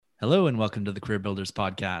Hello and welcome to the Career Builders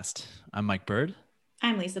Podcast. I'm Mike Bird,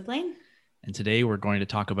 I'm Lisa Blaine. and today we're going to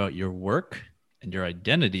talk about your work and your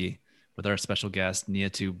identity with our special guest,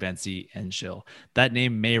 Niatu Bentsi-Enchill. That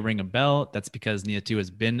name may ring a bell. That's because Niatu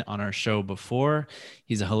has been on our show before.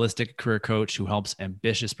 He's a holistic career coach who helps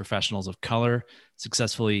ambitious professionals of color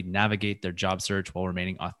successfully navigate their job search while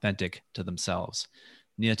remaining authentic to themselves.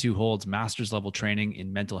 Niatu holds master's level training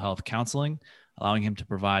in mental health counseling, allowing him to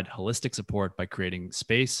provide holistic support by creating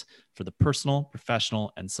space for the personal,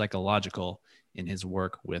 professional, and psychological in his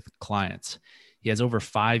work with clients. He has over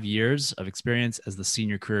 5 years of experience as the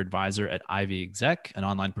senior career advisor at Ivy Exec, an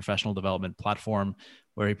online professional development platform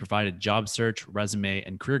where he provided job search, resume,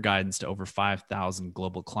 and career guidance to over 5,000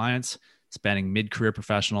 global clients, spanning mid-career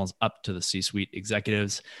professionals up to the C-suite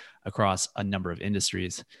executives across a number of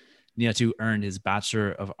industries. Niatu earned his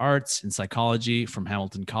Bachelor of Arts in Psychology from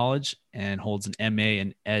Hamilton College and holds an MA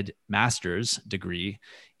and Ed Master's degree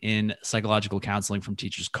in Psychological Counseling from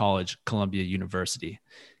Teachers College, Columbia University.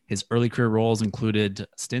 His early career roles included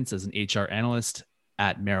stints as an HR analyst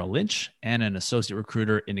at Merrill Lynch and an associate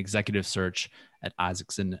recruiter in executive search at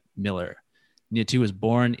Isaacson Miller. Niatu was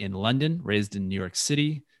born in London, raised in New York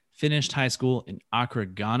City, finished high school in Accra,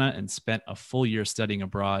 Ghana, and spent a full year studying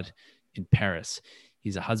abroad in Paris.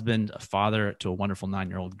 He's a husband, a father to a wonderful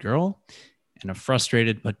 9-year-old girl, and a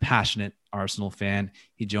frustrated but passionate Arsenal fan.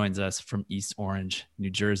 He joins us from East Orange, New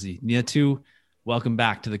Jersey. Niatu, welcome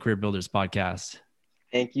back to the Career Builders Podcast.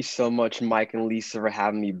 Thank you so much, Mike and Lisa, for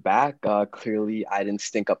having me back. Clearly, I didn't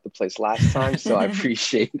stink up the place last time, so I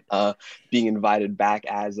appreciate being invited back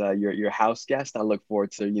as your house guest. I look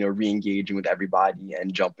forward to re-engaging with everybody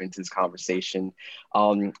and jump into this conversation.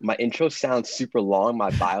 My intro sounds super long.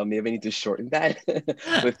 My bio, maybe I need to shorten that,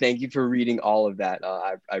 but thank you for reading all of that.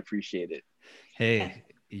 I appreciate it. Hey,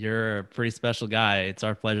 you're a pretty special guy. It's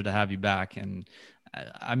our pleasure to have you back, and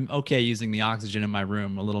I'm okay using the oxygen in my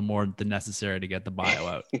room a little more than necessary to get the bio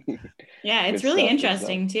out. Yeah, it's really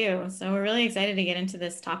interesting too. So we're really excited to get into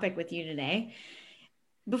this topic with you today.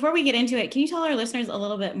 Before we get into it, can you tell our listeners a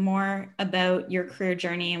little bit more about your career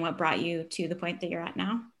journey and what brought you to the point that you're at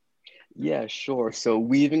now? Yeah, sure. So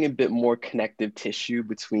weaving a bit more connective tissue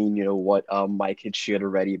between, what Mike had shared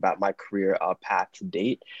already about my career path to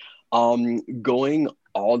date. Going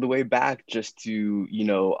all the way back just to,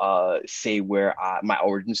 say where my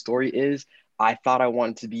origin story is, I thought I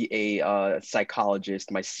wanted to be a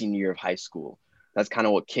psychologist my senior year of high school. That's kind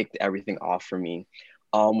of what kicked everything off for me.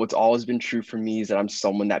 What's always been true for me is that I'm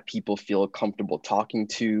someone that people feel comfortable talking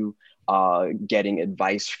to, getting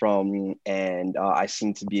advice from, and I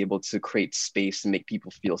seem to be able to create space and make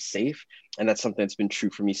people feel safe. And that's something that's been true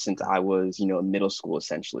for me since I was, in middle school,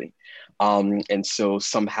 essentially. And so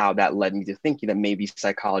somehow that led me to thinking that maybe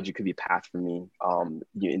psychology could be a path for me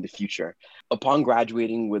in the future. Upon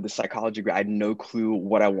graduating with a psychology degree, I had no clue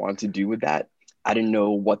what I wanted to do with that. I didn't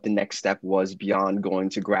know what the next step was beyond going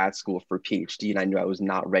to grad school for a PhD, and I knew I was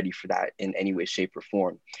not ready for that in any way, shape, or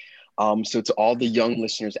form. So to all the young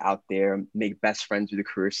listeners out there, make best friends with the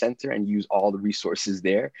Career Center and use all the resources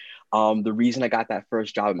there. The reason I got that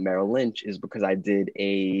first job at Merrill Lynch is because I did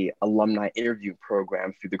a alumni interview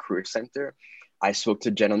program through the Career Center. I spoke to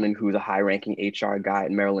a gentleman who was a high-ranking HR guy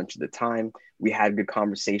at Merrill Lynch at the time. We had a good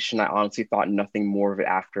conversation. I honestly thought nothing more of it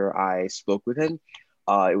after I spoke with him.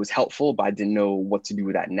 It was helpful, but I didn't know what to do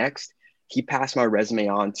with that next. He passed my resume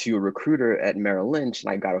on to a recruiter at Merrill Lynch,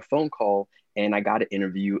 and I got a phone call and I got an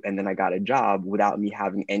interview, and then I got a job without me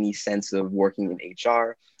having any sense of working in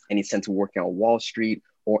HR, any sense of working on Wall Street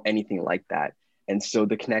or anything like that. And so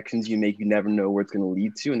the connections you make, you never know where it's going to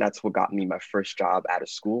lead to. And that's what got me my first job out of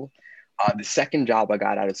school. The second job I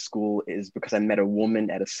got out of school is because I met a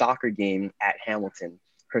woman at a soccer game at Hamilton.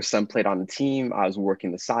 Her son played on the team. I was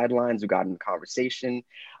working the sidelines. We got in a conversation.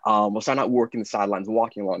 So I'm not working the sidelines,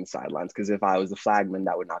 walking along the sidelines, because if I was the flagman,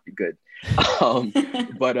 that would not be good.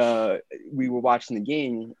 But we were watching the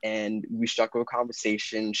game and we struck up a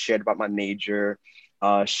conversation, shared about my major,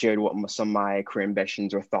 shared what some of my career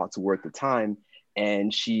ambitions or thoughts were at the time.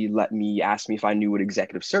 And she asked me if I knew what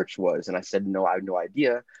executive search was. And I said, no, I have no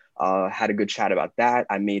idea. Had a good chat about that.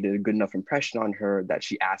 I made a good enough impression on her that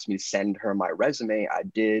she asked me to send her my resume. I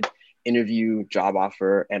did. Interview, job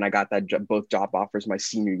offer, and I got both job offers my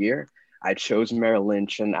senior year. I chose Merrill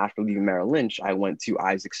Lynch, and after leaving Merrill Lynch, I went to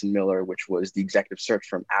Isaacson Miller, which was the executive search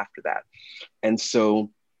firm after that. And so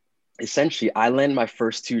essentially, I landed my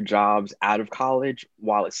first 2 jobs out of college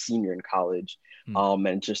while a senior in college,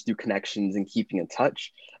 and just through connections and keeping in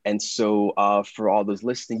touch. And so for all those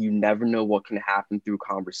listening, you never know what can happen through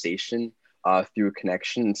conversation, through a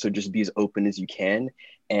connection. And so just be as open as you can.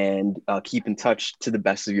 and keep in touch to the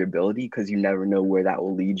best of your ability, because you never know where that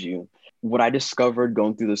will lead you. What I discovered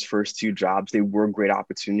going through those first 2 jobs, they were great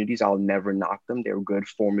opportunities. I'll never knock them. They were good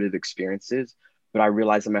formative experiences, but I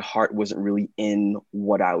realized that my heart wasn't really in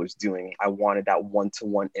what I was doing. I wanted that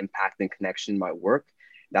one-to-one impact and connection in my work.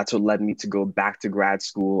 That's what led me to go back to grad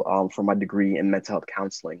school for my degree in mental health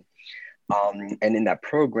counseling. And in that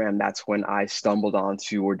program, that's when I stumbled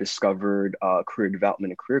onto or discovered career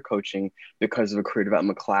development and career coaching because of a career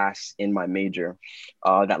development class in my major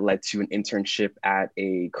that led to an internship at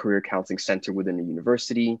a career counseling center within a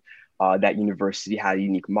university. That university had a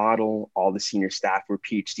unique model. All the senior staff were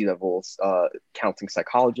PhD levels counseling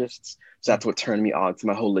psychologists. So that's what turned me on to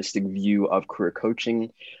my holistic view of career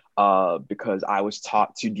coaching. Because I was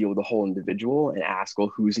taught to deal with the whole individual and ask,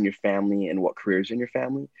 well, who's in your family and what careers in your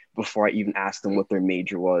family, before I even asked them what their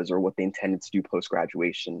major was or what they intended to do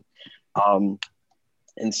post-graduation.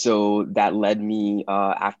 And so that led me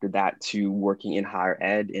after that to working in higher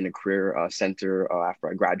ed in a career center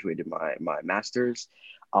after I graduated my master's.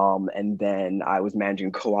 And then I was managing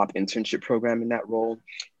a co-op internship program in that role.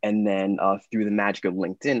 And then through the magic of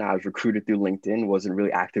LinkedIn, I was recruited through LinkedIn, wasn't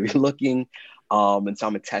really actively looking. And so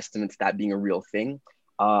I'm a testament to that being a real thing.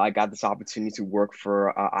 I got this opportunity to work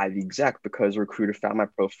for Ivy Exec because a recruiter found my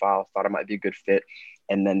profile, thought I might be a good fit.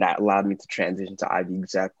 And then that allowed me to transition to Ivy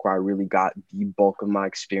Exec, where I really got the bulk of my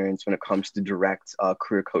experience when it comes to direct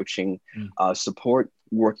career coaching support,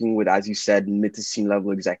 working with, as you said, mid to senior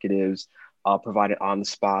level executives, provided on the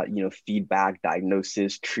spot, feedback,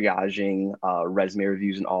 diagnosis, triaging, resume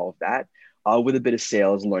reviews, and all of that, with a bit of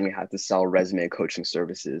sales and learning how to sell resume and coaching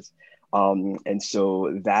services. And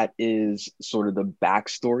so that is sort of the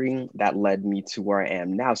backstory that led me to where I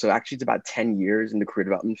am now. So actually it's about 10 years in the career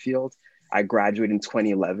development field. I graduated in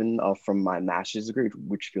 2011 from my master's degree,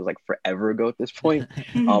 which feels like forever ago at this point.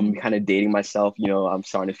 Kind of dating myself, I'm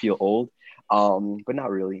starting to feel old, but not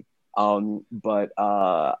really. But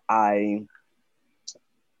I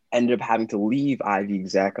ended up having to leave Ivy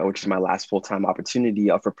Exec, which is my last full-time opportunity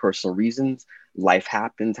for personal reasons. Life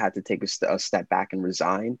happened, had to take a step back and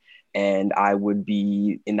resign. And I would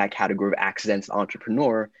be in that category of accidental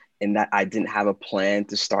entrepreneur, in that I didn't have a plan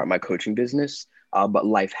to start my coaching business, but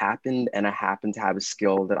life happened and I happened to have a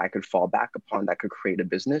skill that I could fall back upon that could create a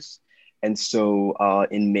business. And so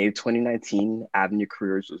in May of 2019, Avenue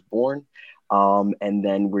Careers was born. And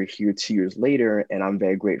then we're here 2 years later, and I'm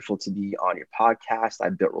very grateful to be on your podcast.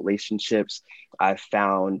 I built relationships. I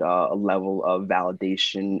found a level of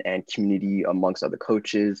validation and community amongst other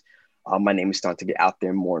coaches. My name is starting to get out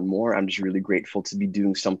there more and more. I'm just really grateful to be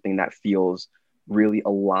doing something that feels really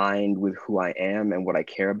aligned with who I am and what I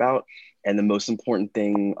care about. And the most important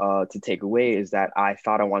thing to take away is that I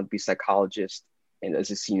thought I wanted to be a psychologist and as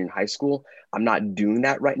a senior in high school. I'm not doing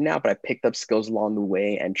that right now, but I picked up skills along the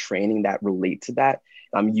way and training that relate to that.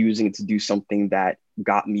 I'm using it to do something that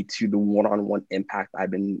got me to the one-on-one impact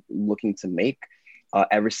I've been looking to make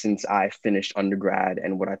ever since I finished undergrad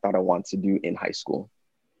and what I thought I wanted to do in high school.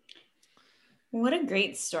 What a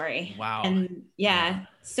great story. Wow. And yeah,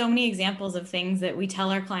 so many examples of things that we tell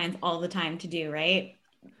our clients all the time to do, right?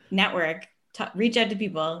 Network, reach out to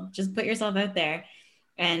people, just put yourself out there.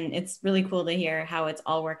 And it's really cool to hear how it's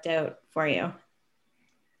all worked out for you.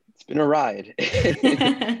 It's been a ride.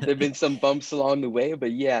 There've been some bumps along the way,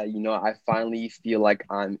 but yeah, I finally feel like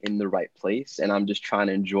I'm in the right place and I'm just trying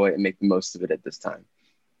to enjoy it and make the most of it at this time.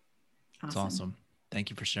 That's awesome. Thank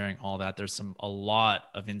you for sharing all that. There's a lot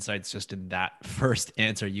of insights just in that first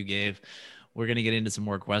answer you gave. We're going to get into some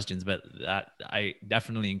more questions, but that I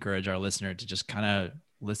definitely encourage our listener to just kind of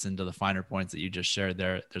listen to the finer points that you just shared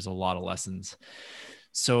there. There's a lot of lessons.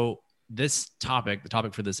 So this topic, the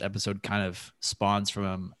topic for this episode, kind of spawns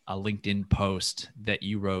from a LinkedIn post that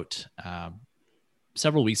you wrote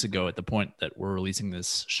several weeks ago at the point that we're releasing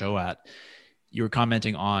this show at. You were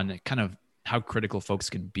commenting on kind of how critical folks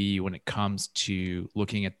can be when it comes to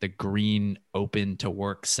looking at the green open to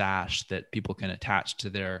work sash that people can attach to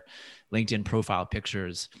their LinkedIn profile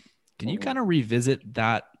pictures. Can you kind of revisit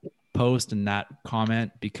that post and that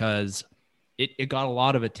comment? Because it got a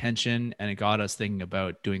lot of attention and it got us thinking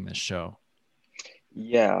about doing this show.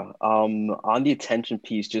 Yeah. On the attention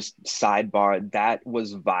piece, just sidebar, that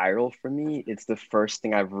was viral for me. It's the first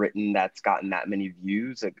thing I've written that's gotten that many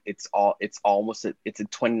views. It's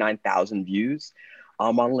 29,000 views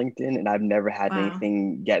on LinkedIn, and I've never had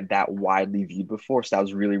anything get that widely viewed before. So that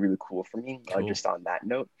was really, really cool for me. Cool. Just on that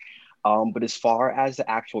note. But as far as the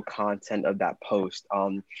actual content of that post,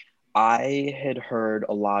 I had heard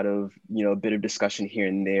a lot of, a bit of discussion here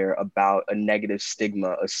and there about a negative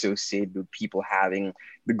stigma associated with people having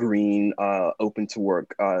the green open to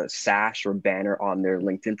work sash or banner on their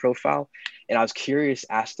LinkedIn profile. And I was curious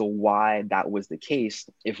as to why that was the case.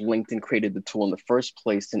 If LinkedIn created the tool in the first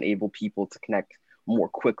place to enable people to connect more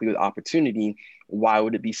quickly with opportunity, why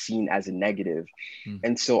would it be seen as a negative?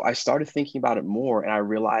 And so I started thinking about it more, and I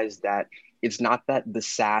realized that it's not that the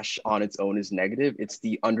sash on its own is negative, it's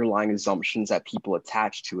the underlying assumptions that people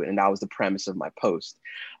attach to it. And that was the premise of my post.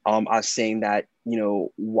 I was saying that,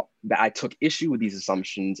 that I took issue with these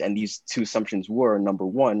assumptions, and these two assumptions were, number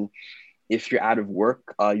one, if you're out of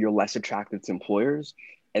work, you're less attractive to employers.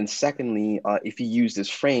 And secondly, if you use this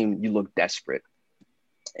frame, you look desperate.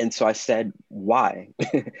 And so I said, why?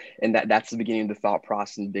 And that's the beginning of the thought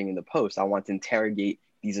process and being in the post. I want to interrogate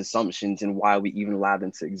these assumptions and why we even allow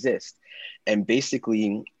them to exist. And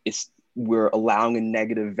basically, we're allowing a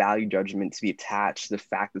negative value judgment to be attached to the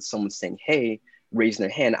fact that someone's saying, hey, raising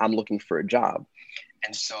their hand, I'm looking for a job.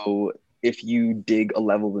 And so if you dig a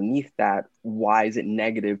level beneath that, why is it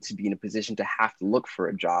negative to be in a position to have to look for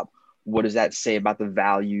a job? What does that say about the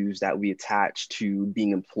values that we attach to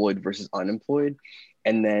being employed versus unemployed?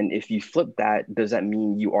 And then if you flip that, does that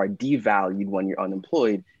mean you are devalued when you're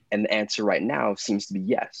unemployed? And the answer right now seems to be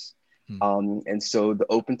yes. And so the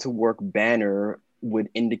open to work banner would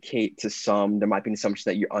indicate to some, there might be an assumption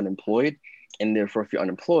that you're unemployed. And therefore, if you're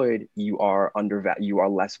unemployed, you are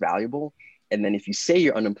less valuable. And then if you say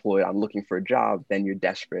you're unemployed, I'm looking for a job, then you're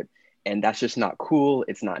desperate. And that's just not cool.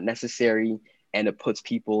 It's not necessary. And it puts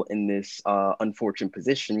people in this unfortunate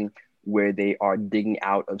position where they are digging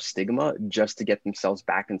out of stigma just to get themselves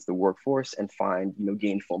back into the workforce and find,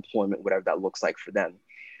 gainful employment, whatever that looks like for them.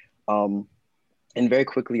 And very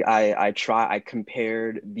quickly, I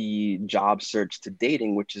compared the job search to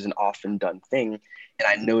dating, which is an often done thing. And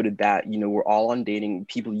I noted that, we're all on dating,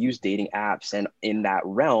 people use dating apps, and in that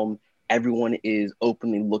realm, everyone is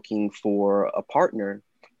openly looking for a partner.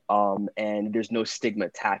 And there's no stigma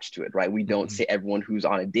attached to it, right? We don't say everyone who's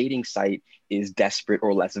on a dating site is desperate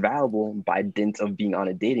or less valuable by dint of being on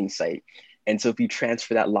a dating site. And so if you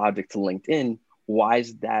transfer that logic to LinkedIn, why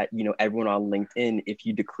is that, everyone on LinkedIn, if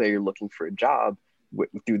you declare you're looking for a job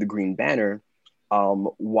through the green banner,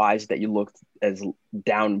 why is that you looked as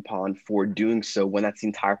down upon for doing so when that's the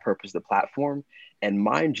entire purpose of the platform? And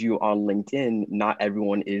mind you, on LinkedIn, not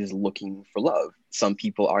everyone is looking for love. Some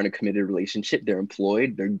people are in a committed relationship, they're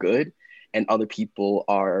employed, they're good, and other people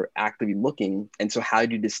are actively looking. And so how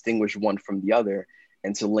do you distinguish one from the other?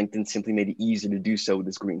 And so LinkedIn simply made it easier to do so with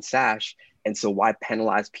this green sash. And so why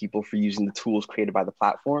penalize people for using the tools created by the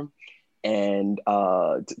platform and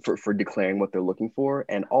for declaring what they're looking for?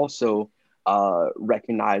 And also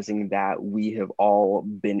recognizing that we have all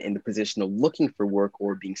been in the position of looking for work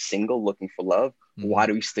or being single, looking for love. Why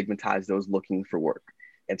do we stigmatize those looking for work?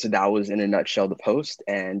 And so that was, in a nutshell, the post,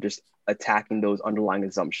 and just attacking those underlying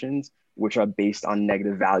assumptions, which are based on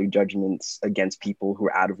negative value judgments against people who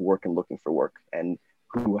are out of work and looking for work, and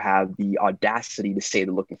who have the audacity to say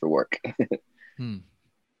they're looking for work.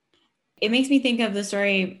 It makes me think of the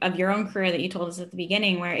story of your own career that you told us at the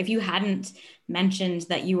beginning, where if you hadn't mentioned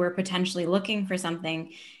that you were potentially looking for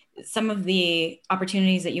something, some of the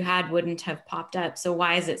opportunities that you had wouldn't have popped up. So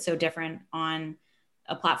why is it so different on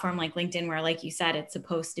a platform like LinkedIn, where, like you said, it's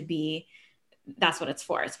supposed to be, that's what it's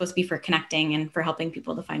for. It's supposed to be for connecting and for helping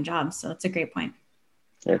people to find jobs. So that's a great point.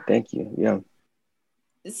 Yeah, thank you. Yeah.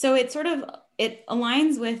 So it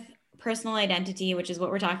aligns with personal identity, which is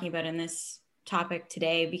what we're talking about in this topic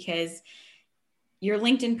today, because your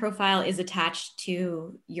LinkedIn profile is attached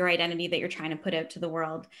to your identity that you're trying to put out to the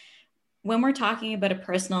world. When we're talking about a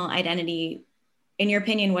personal identity, in your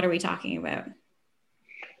opinion, what are we talking about?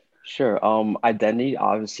 Sure. Identity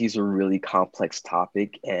obviously is a really complex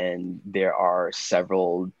topic, and there are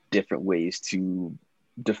several different ways to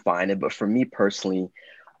define it. But for me personally,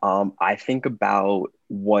 I think about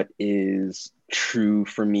what is true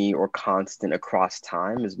for me or constant across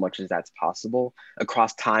time, as much as that's possible,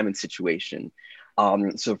 across time and situation.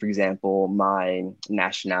 So for example, my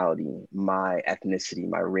nationality, my ethnicity,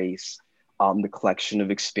 my race, the collection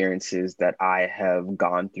of experiences that I have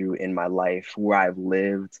gone through in my life, where I've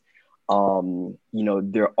lived,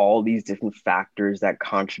 there are all these different factors that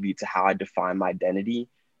contribute to how I define my identity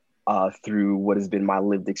through what has been my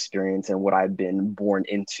lived experience and what I've been born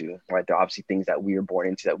into, right? There are obviously things that we are born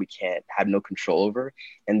into that we can't have no control over,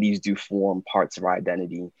 and these do form parts of our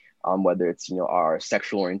identity, whether it's, our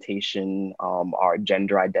sexual orientation, our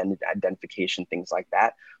gender identification, things like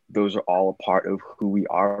that. Those are all a part of who we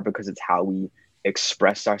are because it's how we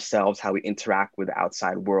express ourselves, how we interact with the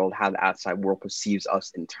outside world, how the outside world perceives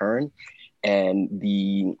us in turn, and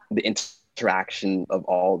the interaction of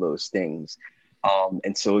all those things.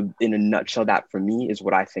 And so in a nutshell, that for me is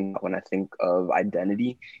what I think when I think of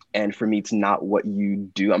identity. And for me, it's not what you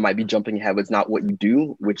do. I might be jumping ahead, but it's not what you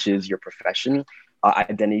do, which is your profession.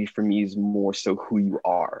 Identity for me is more so who you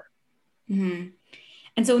are. Mm-hmm.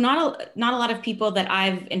 And so not a lot of people that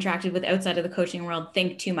I've interacted with outside of the coaching world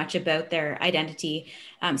think too much about their identity.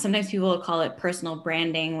 Sometimes people will call it personal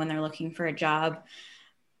branding when they're looking for a job.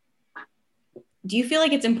 Do you feel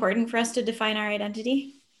like it's important for us to define our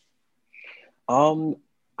identity?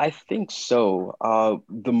 I think so.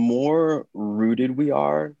 The more rooted we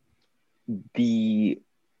are, the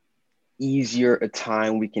easier a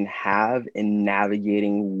time we can have in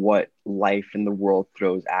navigating what life in the world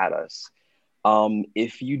throws at us.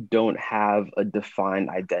 If you don't have a defined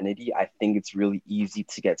identity, I think it's really easy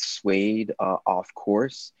to get swayed off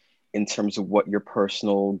course in terms of what your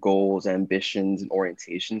personal goals, ambitions, and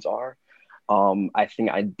orientations are. I think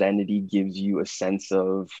identity gives you a sense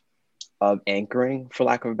of anchoring, for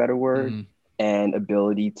lack of a better word, and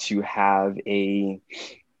ability to have a,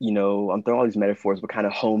 I'm throwing all these metaphors, but kind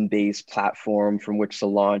of home-based platform from which to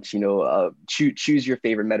launch, choose your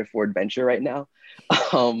favorite metaphor adventure right now.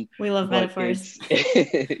 We love metaphors.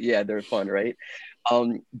 Yeah, they're fun, right?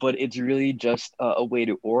 But it's really just a way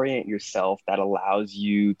to orient yourself that allows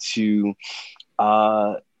you to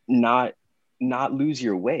not lose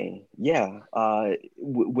your way. Yeah.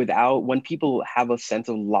 Without, when people have a sense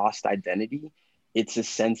of lost identity, it's a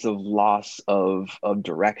sense of loss of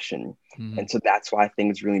direction. And so that's why I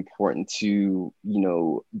think it's really important to,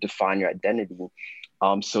 define your identity,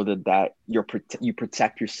 so that you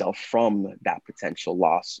protect yourself from that potential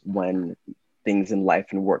loss when things in life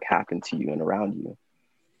and work happen to you and around you.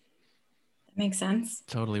 That makes sense.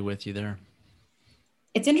 Totally with you there.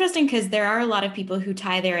 It's interesting because there are a lot of people who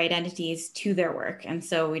tie their identities to their work. And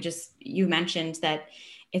so you mentioned that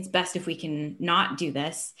it's best if we can not do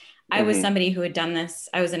this. I was somebody who had done this.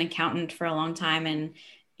 I was an accountant for a long time. And,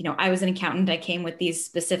 I was an accountant. I came with these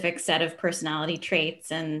specific set of personality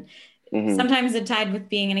traits. And sometimes it tied with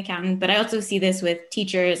being an accountant. But I also see this with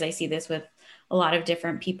teachers. I see this with a lot of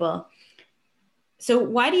different people. So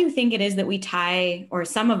why do you think it is that we tie, or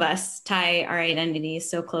some of us tie our identities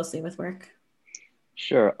so closely with work?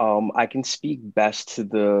 Sure. I can speak best to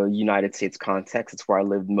the United States context. It's where I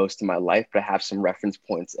lived most of my life, but I have some reference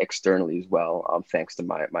points externally as well, thanks to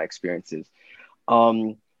my experiences.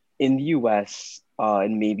 In the US,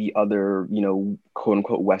 and maybe other, quote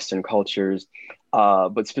unquote, Western cultures,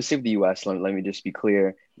 but specifically the US, let me just be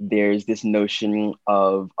clear, there's this notion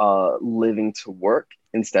of living to work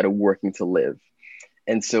instead of working to live.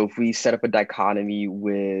 And so if we set up a dichotomy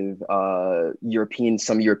with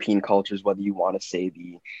some European cultures, whether you want to say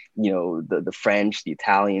the French, the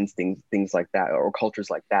Italians, things like that, or cultures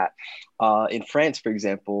like that. In France, for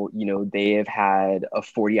example, they have had a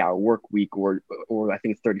 40-hour work week, or I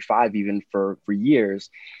think 35 even for years.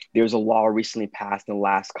 There's a law recently passed in the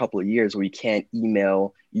last couple of years where you can't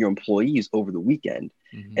email your employees over the weekend.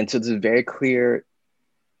 And so there's a very clear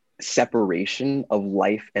separation of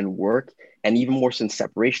life and work, and even more so than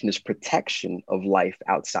separation is protection of life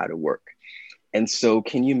outside of work. And so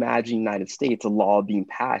can you imagine United States, a law being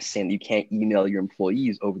passed saying that you can't email your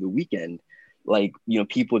employees over the weekend? Like,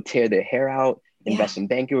 people would tear their hair out, investment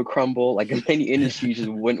banking would crumble, like many industries just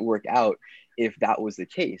wouldn't work out if that was the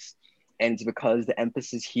case. And it's because the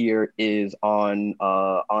emphasis here is on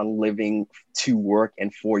living to work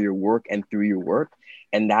and for your work and through your work.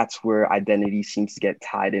 And that's where identity seems to get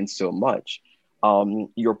tied in so much.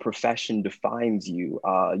 Your profession defines you,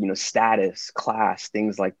 status, class,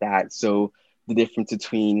 things like that. So the difference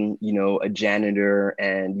between, a janitor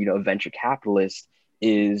and, a venture capitalist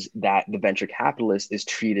is that the venture capitalist is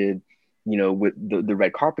treated, with the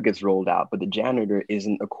red carpet gets rolled out, but the janitor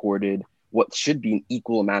isn't accorded what should be an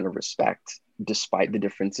equal amount of respect, despite the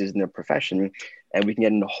differences in their profession. And we can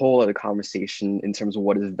get in a whole other conversation in terms of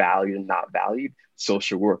what is valued and not valued,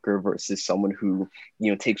 social worker versus someone who,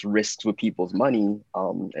 takes risks with people's money,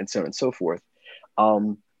 and so on and so forth.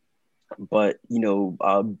 But,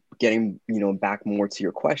 getting, back more to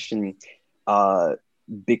your question,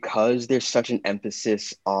 because there's such an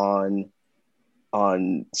emphasis on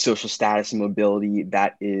social status and mobility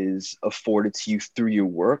that is afforded to you through your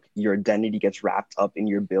work, your identity gets wrapped up in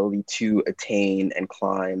your ability to attain and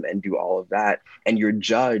climb and do all of that. And you're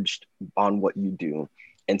judged on what you do.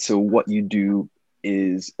 And so what you do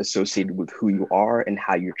is associated with who you are and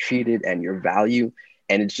how you're treated and your value.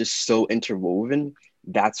 And it's just so interwoven.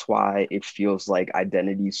 That's why it feels like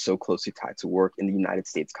identity is so closely tied to work in the United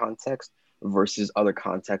States context. versus other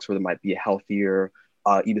contexts where there might be a healthier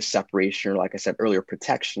either separation or, like I said earlier,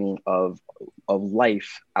 protection of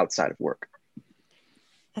life outside of work.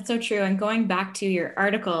 That's so true. And going back to your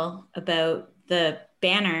article about the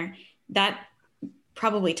banner, that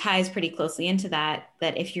probably ties pretty closely into that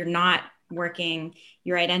if you're not working,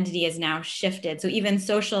 your identity is now shifted. So even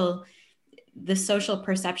the social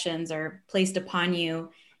perceptions are placed upon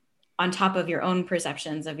you on top of your own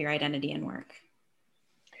perceptions of your identity and work.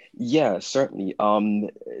 Yeah, certainly.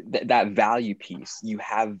 That value piece, you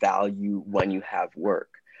have value when you have work.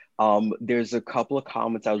 There's a couple of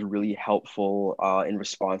comments that was really helpful in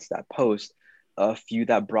response to that post. A few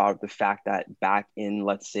that brought up the fact that back in,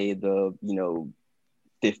 let's say, the 50s,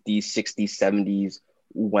 60s, 70s,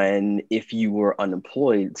 when if you were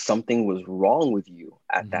unemployed, something was wrong with you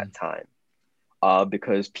at that time,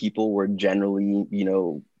 because people were generally,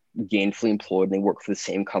 gainfully employed and they worked for the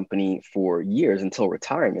same company for years until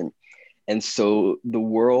retirement. And so the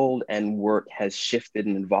world and work has shifted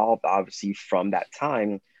and evolved, obviously, from that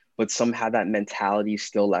time. But somehow that mentality is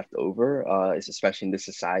still left over, especially in this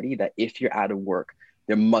society, that if you're out of work,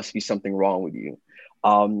 there must be something wrong with you.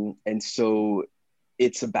 And so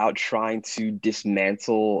it's about trying to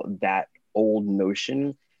dismantle that old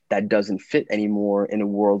notion that doesn't fit anymore in a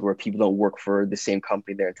world where people don't work for the same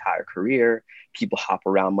company their entire career. People hop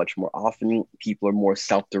around much more often. People are more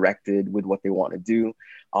self-directed with what they want to do.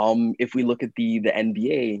 If we look at the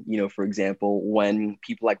NBA, for example, when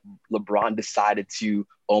people like LeBron decided to,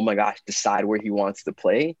 oh my gosh, decide where he wants to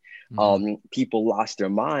play, people lost their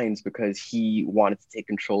minds because he wanted to take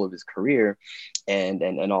control of his career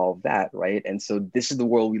and all of that, right? And so this is the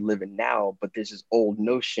world we live in now, but there's this old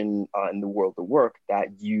notion in the world of work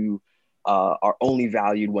that you are only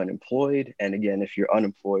valued when employed. And again, if you're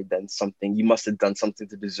unemployed, then you must have done something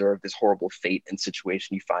to deserve this horrible fate and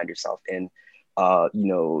situation you find yourself in.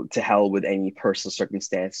 To hell with any personal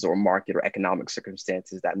circumstances or market or economic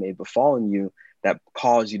circumstances that may have befallen you that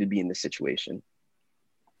cause you to be in this situation.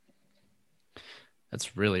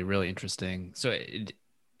 That's really, really interesting. So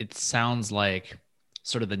it sounds like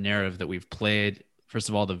sort of the narrative that we've played. First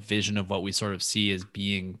of all, the vision of what we sort of see as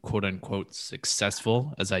being quote unquote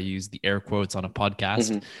successful, as I use the air quotes on a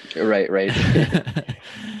podcast. Right.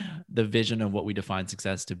 The vision of what we define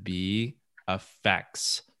success to be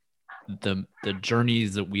affects the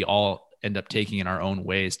journeys that we all end up taking in our own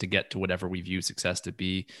ways to get to whatever we view success to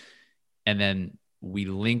be. And then we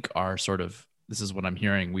link our this is what I'm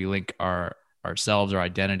hearing, we link ourselves, our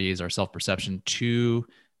identities, our self-perception to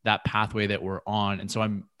that pathway that we're on. And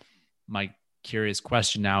so my curious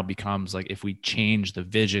question now becomes, like, if we change the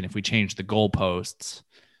vision, if we change the goalposts,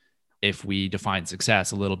 if we define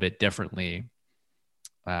success a little bit differently,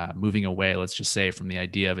 moving away, let's just say, from the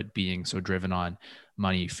idea of it being so driven on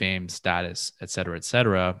money, fame, status, et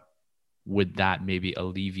cetera, would that maybe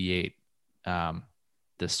alleviate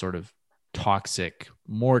this sort of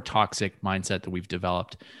more toxic mindset that we've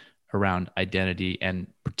developed around identity, and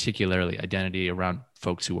particularly identity around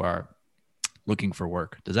folks who are looking for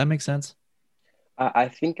work? Does that make sense? I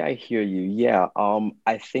think I hear you. Yeah.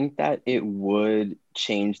 I think that it would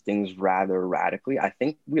change things rather radically. I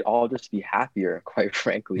think we'd all just be happier, quite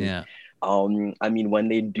frankly. Yeah. I mean, when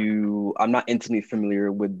they do, I'm not intimately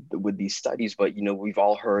familiar with these studies, but we've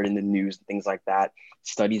all heard in the news and things like that,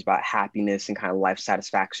 studies about happiness and kind of life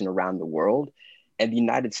satisfaction around the world. And the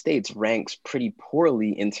United States ranks pretty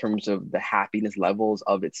poorly in terms of the happiness levels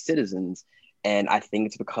of its citizens. And I think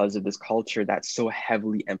it's because of this culture that so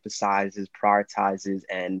heavily emphasizes, prioritizes,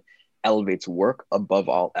 and elevates work above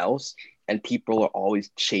all else. And people are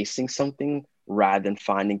always chasing something rather than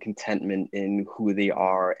finding contentment in who they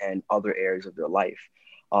are and other areas of their life.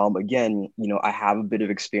 Again, I have a bit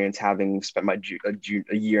of experience having spent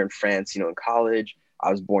a year in France, in college.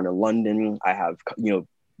 I was born in London. I have,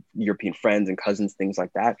 European friends and cousins, things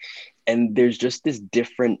like that. And there's just this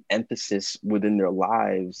different emphasis within their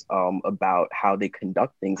lives about how they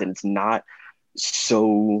conduct things. And it's not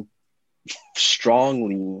so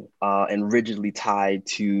strongly and rigidly tied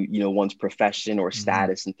to, one's profession or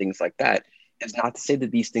status and things like that. It's not to say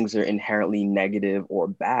that these things are inherently negative or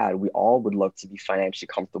bad. We all would love to be financially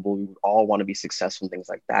comfortable. We would all want to be successful and things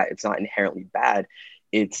like that. It's not inherently bad.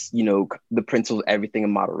 It's, the principle of everything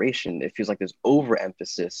in moderation. It feels like there's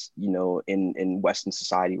overemphasis, in Western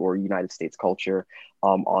society or United States culture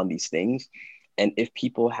on these things. And if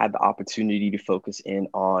people had the opportunity to focus in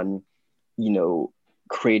on,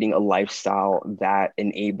 creating a lifestyle that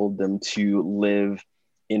enabled them to live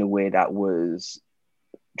in a way that was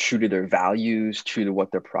true to their values, true to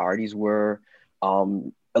what their priorities were,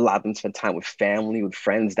 allow them to spend time with family, with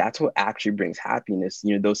friends, that's what actually brings happiness.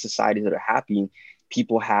 Those societies that are happy,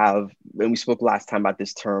 people have, when we spoke last time about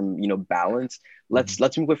this term, balance, let's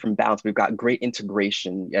move away from balance. We've got great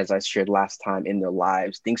integration, as I shared last time, in their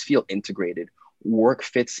lives. Things feel integrated. Work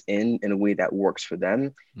fits in a way that works for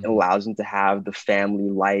them. It allows them to have the family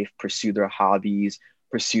life, pursue their hobbies,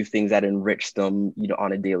 pursue things that enrich them,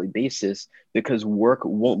 on a daily basis, because work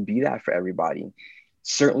won't be that for everybody.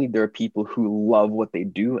 Certainly there are people who love what they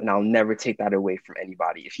do, and I'll never take that away from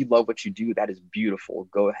anybody. If you love what you do, that is beautiful.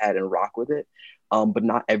 Go ahead and rock with it. But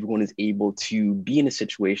not everyone is able to be in a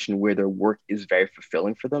situation where their work is very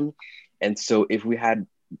fulfilling for them. And so if we had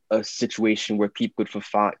a situation where people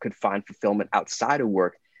could find fulfillment outside of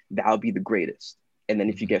work, that would be the greatest. And then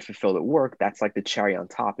if you get fulfilled at work, that's like the cherry on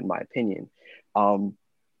top, in my opinion.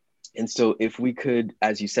 And so if we could,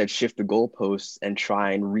 as you said, shift the goalposts and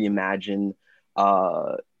try and reimagine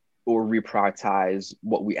or reprioritize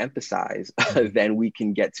what we emphasize, then we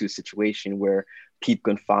can get to a situation where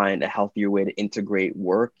people can find a healthier way to integrate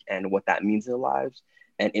work and what that means in their lives,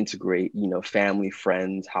 and integrate, family,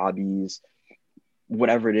 friends, hobbies,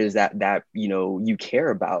 whatever it is that you care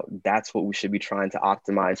about. That's what we should be trying to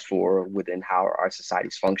optimize for within how our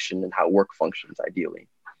societies function and how work functions ideally.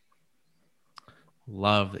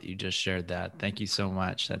 Love that you just shared that. Thank you so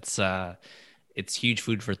much. That's it's huge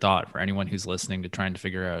food for thought for anyone who's listening to trying to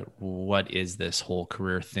figure out what is this whole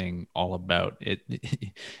career thing all about.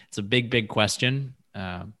 It's a big question,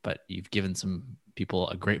 but you've given some people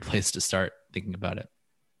a great place to start thinking about it.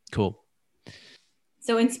 Cool.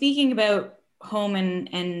 So in speaking about home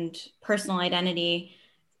and personal identity,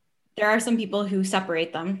 there are some people who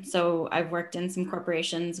separate them. So I've worked in some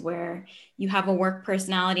corporations where you have a work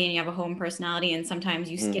personality and you have a home personality. And sometimes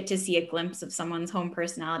you get to see a glimpse of someone's home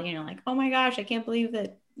personality and you're like, oh my gosh, I can't believe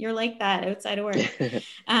that you're like that outside of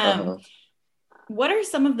work. What are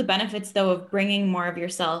some of the benefits though of bringing more of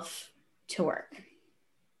yourself to work?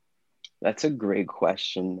 That's a great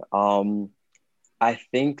question. I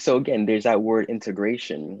think so. Again, there's that word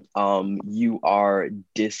integration. You are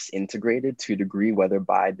disintegrated to a degree, whether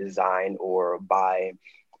by design or by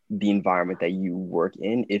the environment that you work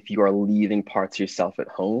in. If you are leaving parts of yourself at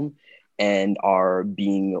home and are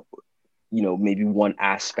being, maybe one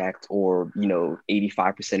aspect or,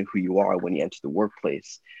 85% of who you are when you enter the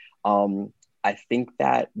workplace. I think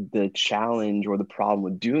that the challenge or the problem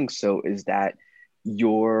with doing so is that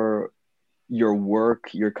your work,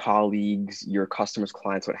 your colleagues, your customers,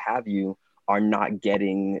 clients, what have you, are not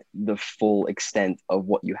getting the full extent of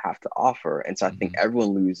what you have to offer. And so I think everyone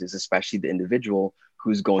loses, especially the individual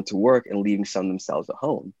who's going to work and leaving some of themselves at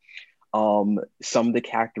home. Some of the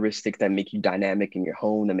characteristics that make you dynamic in your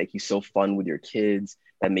home, that make you so fun with your kids,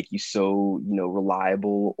 that make you so,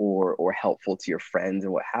 reliable or helpful to your friends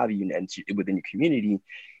and what have you, and within your community,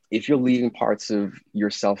 if you're leaving parts of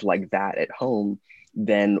yourself like that at home,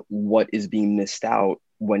 then what is being missed out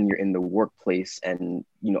when you're in the workplace and,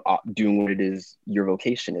 doing what it is your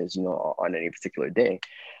vocation is, on any particular day.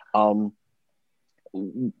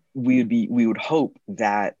 We would hope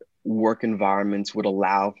that work environments would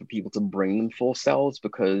allow for people to bring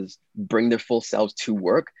their full selves to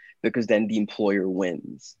work, because then the employer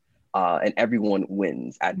wins, and everyone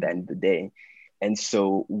wins at the end of the day. And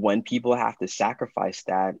so when people have to sacrifice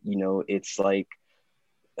that, it's like,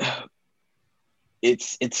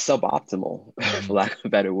 it's suboptimal, for lack of a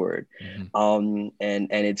better word. And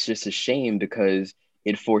it's just a shame, because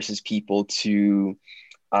it forces people to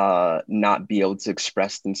not be able to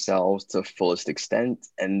express themselves to the fullest extent,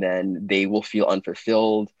 and then they will feel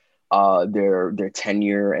unfulfilled. Their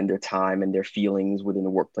tenure and their time and their feelings within the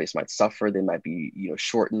workplace might suffer. They might be,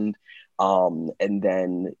 shortened. And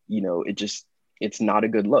then, it's not a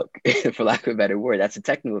good look, for lack of a better word. That's a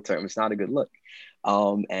technical term. It's not a good look.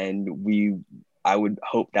 And I would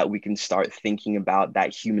hope that we can start thinking about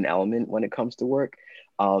that human element when it comes to work,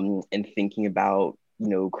 and thinking about,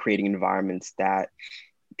 creating environments that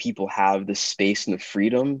people have the space and the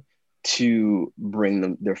freedom to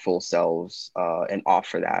bring their full selves, and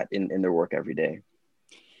offer that in their work every day.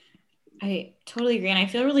 I totally agree. And I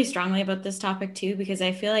feel really strongly about this topic too, because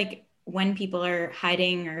I feel like when people are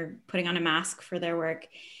hiding or putting on a mask for their work,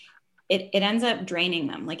 it ends up draining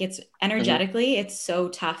them. Like, it's energetically, it's so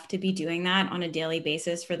tough to be doing that on a daily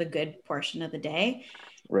basis for the good portion of the day.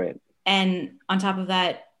 Right. And on top of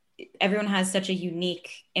that, everyone has such a unique,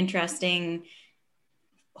 interesting,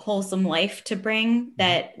 wholesome life to bring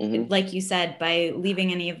that, like you said, by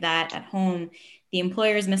leaving any of that at home, the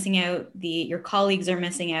employer is missing out, your colleagues are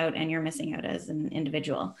missing out, and you're missing out as an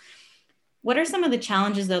individual. What are some of the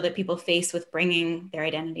challenges though that people face with bringing their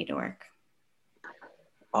identity to work?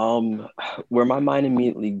 Where my mind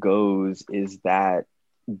immediately goes is that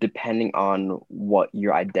depending on what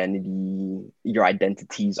your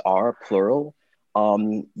identities are, plural,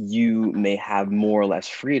 you may have more or less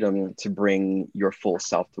freedom to bring your full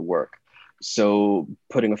self to work. So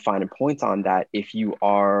putting a finer point on that, if you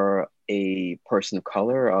are a person of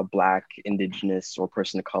color, a Black, Indigenous, or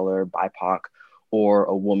person of color, BIPOC, or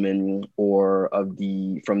a woman, or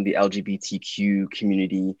from the LGBTQ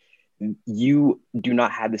community, you do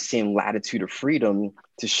not have the same latitude of freedom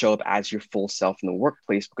to show up as your full self in the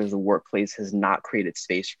workplace, because the workplace has not created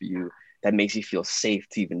space for you that makes you feel safe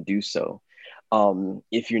to even do so.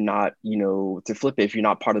 If you're not, to flip it, if you're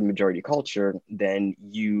not part of the majority culture, then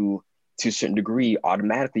you, to a certain degree,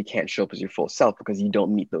 automatically can't show up as your full self because you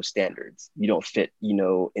don't meet those standards. You don't fit,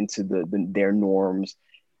 into their norms,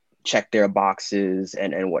 check their boxes,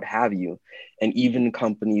 and what have you. And even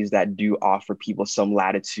companies that do offer people some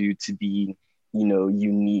latitude to be,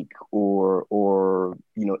 unique or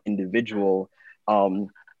individual,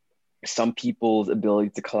 some people's ability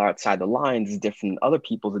to color outside the lines is different than other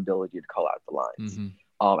people's ability to color out the lines,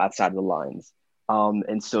 outside of the lines.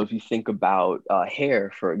 And so if you think about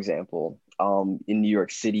hair, for example, in New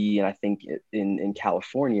York City, and I think in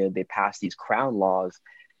California, they passed these crown laws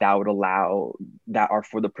that are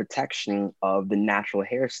for the protection of the natural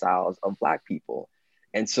hairstyles of Black people.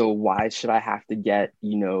 And so why should I have to get,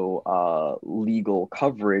 legal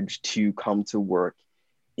coverage to come to work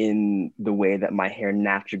in the way that my hair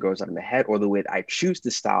naturally grows out of my head, or the way that I choose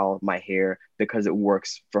to style my hair because it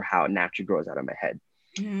works for how it naturally grows out of my head?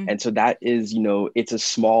 And so that is, it's a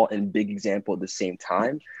small and big example at the same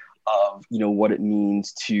time of, what it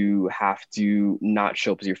means to have to not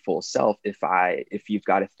show up as your full self if you've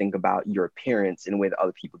got to think about your appearance in a way that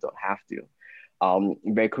other people don't have to.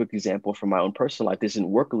 Very quick example from my own personal life. This isn't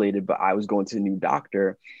work related, but I was going to a new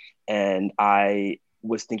doctor and I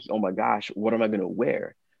was thinking, oh my gosh, what am I going to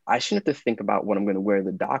wear? I shouldn't have to think about what I'm going to wear to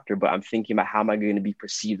the doctor, but I'm thinking about how am I going to be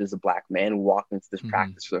perceived as a Black man walking into this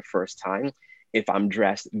practice for the first time if I'm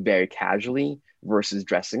dressed very casually versus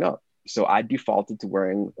dressing up. So I defaulted to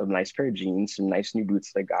wearing a nice pair of jeans, some nice new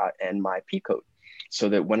boots that I got, and my pea coat, so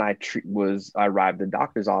that when I arrived at the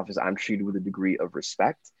doctor's office, I'm treated with a degree of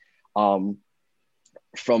respect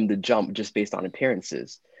from the jump, just based on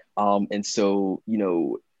appearances. And so,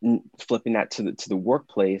 flipping that to the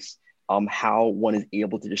workplace, how one is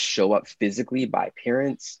able to just show up physically by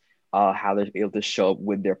appearance, how they're able to show up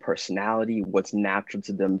with their personality, what's natural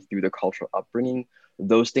to them through their cultural upbringing.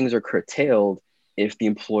 Those things are curtailed if the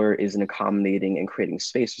employer isn't accommodating and creating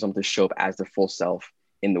space for someone to show up as their full self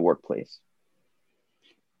in the workplace.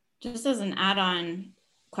 Just as an add-on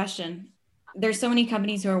question, there's so many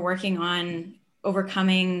companies who are working on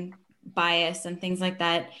overcoming bias and things like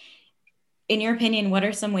that. In your opinion, what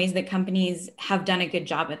are some ways that companies have done a good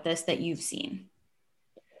job at this that you've seen?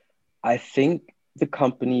 I think the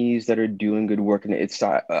companies that are doing good work, and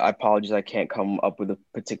I apologize, I can't come up with a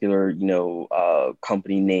particular,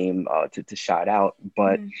 company name to shout out,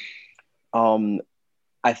 but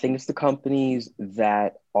I think it's the companies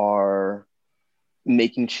that are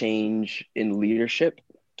making change in leadership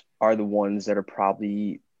are the ones that are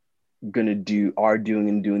probably doing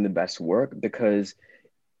the best work, because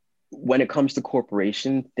when it comes to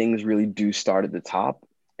corporation, things really do start at the top,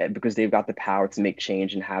 because they've got the power to make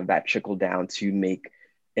change and have that trickle down to make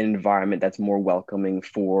an environment that's more welcoming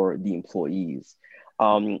for the employees.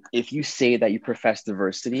 If you say that you profess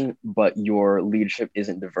diversity, but your leadership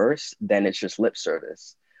isn't diverse, then it's just lip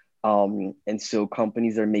service. And so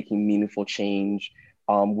companies are making meaningful change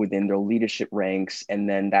within their leadership ranks, and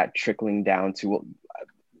then that trickling down to,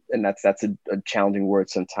 and that's a challenging word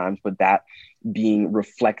sometimes, but that being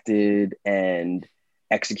reflected and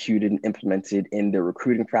executed and implemented in their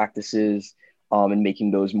recruiting practices, and making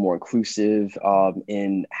those more inclusive,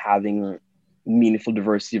 in having meaningful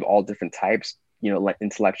diversity of all different types, like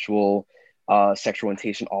intellectual, sexual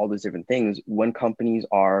orientation, all those different things. When companies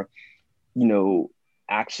are,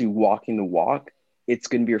 actually walking the walk, it's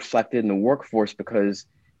going to be reflected in the workforce, because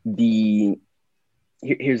here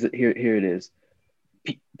it is.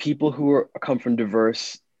 People who come from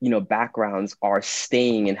diverse, backgrounds are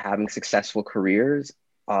staying and having successful careers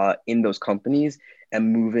in those companies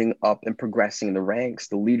and moving up and progressing in the ranks.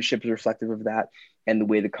 The leadership is reflective of that, and the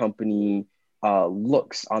way the company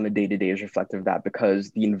looks on the day-to-day is reflective of that,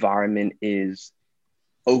 because the environment is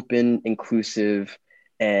open, inclusive,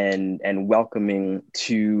 and welcoming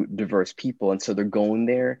to diverse people. And so they're going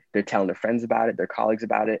there, they're telling their friends about it, their colleagues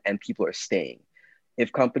about it, and people are staying.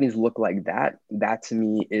 If companies look like that, that to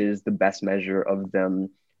me is the best measure of them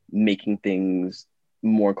making things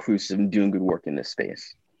more inclusive and doing good work in this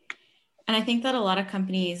space. And I think that a lot of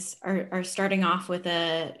companies are starting off with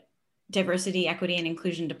a diversity, equity, and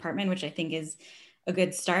inclusion department, which I think is a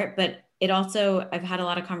good start. But it also, I've had a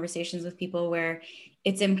lot of conversations with people where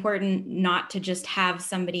it's important not to just have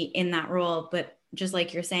somebody in that role, but just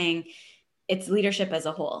like you're saying, it's leadership as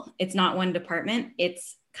a whole. It's not one department.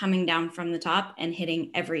 It's coming down from the top and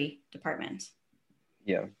hitting every department.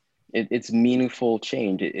 Yeah, it's meaningful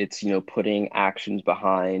change. It's, putting actions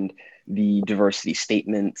behind the diversity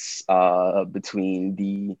statements between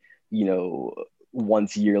the,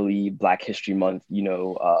 once yearly Black History Month,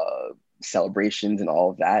 celebrations and all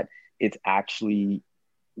of that. It's actually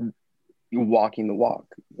walking the walk,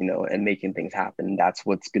 and making things happen. That's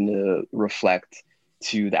what's going to reflect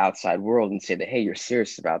to the outside world and say that, hey, you're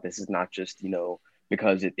serious about this. It's not just,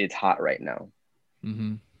 because it's hot right now.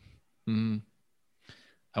 Mm-hmm. Mm-hmm.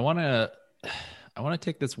 I want to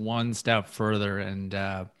take this one step further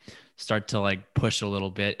and start to like push a little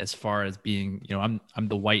bit as far as being, I'm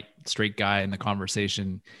the white straight guy in the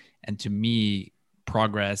conversation. And to me,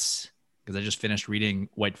 progress, because I just finished reading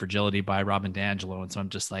White Fragility by Robin DiAngelo. And so I'm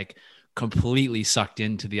just like completely sucked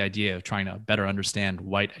into the idea of trying to better understand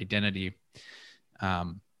white identity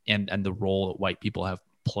and the role that white people have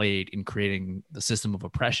played in creating the system of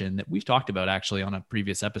oppression that we've talked about actually on a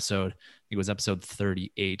previous episode. I think it was episode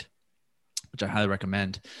 38, which I highly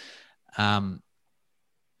recommend,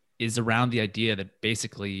 is around the idea that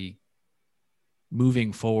basically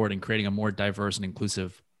moving forward and creating a more diverse and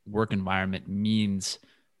inclusive work environment means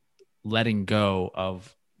letting go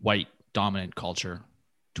of white dominant culture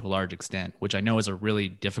to a large extent, which I know is a really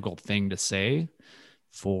difficult thing to say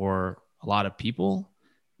for a lot of people.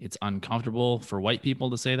 It's uncomfortable for white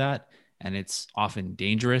people to say that. And it's often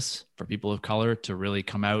dangerous for people of color to really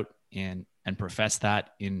come out and profess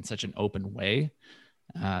that in such an open way.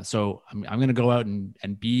 So I'm going to go out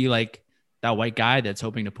and be like that white guy that's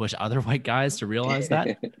hoping to push other white guys to realize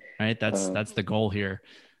that, right? That's the goal here.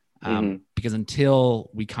 Because until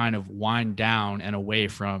we kind of wind down and away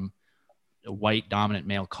from a white dominant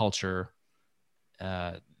male culture,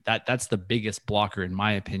 that's the biggest blocker, in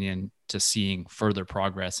my opinion, to seeing further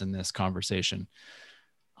progress in this conversation.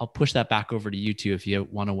 I'll push that back over to you two if you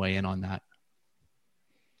want to weigh in on that.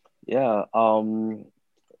 Yeah.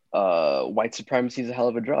 White supremacy is a hell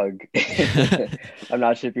of a drug. I'm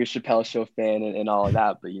not sure if you're a Chappelle Show fan and all of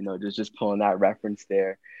that, but, just pulling that reference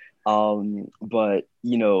there. But,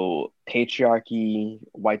 patriarchy,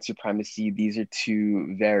 white supremacy, these are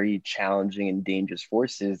two very challenging and dangerous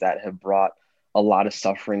forces that have brought a lot of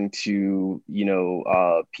suffering to,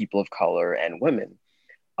 people of color and women.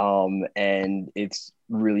 And it's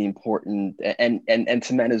really important, and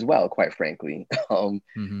to men as well, quite frankly.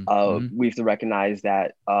 We have to recognize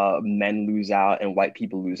that men lose out and white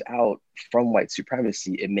people lose out from white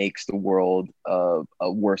supremacy. It makes the world a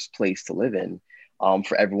worse place to live in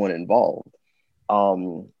for everyone involved.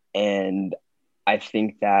 And I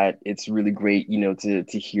think that it's really great,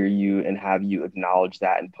 to hear you and have you acknowledge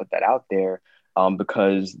that and put that out there.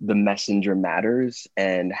 Because the messenger matters,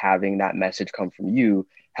 and having that message come from you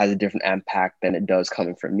has a different impact than it does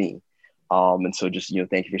coming from me. And so just,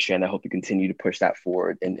 thank you for sharing. I hope you continue to push that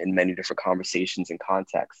forward in many different conversations and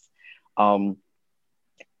contexts. I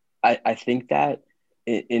think that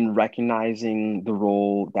in recognizing the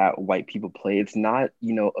role that white people play, it's not,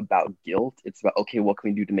 about guilt. It's about, okay, what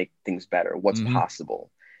can we do to make things better? What's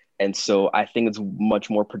possible? And so I think it's much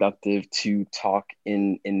more productive to talk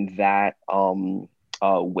in that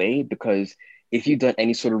way, because if you've done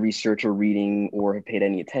any sort of research or reading or have paid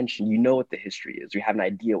any attention, you know what the history is. You have an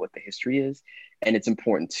idea what the history is, and it's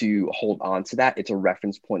important to hold on to that. It's a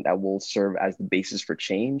reference point that will serve as the basis for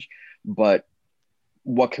change. But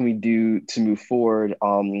what can we do to move forward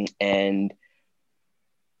and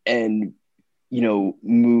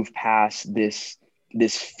move past this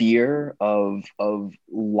fear of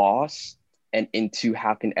loss and into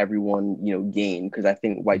how can everyone gain? Because I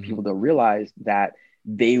think white people don't realize that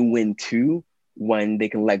they win too when they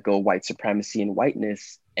can let go of white supremacy and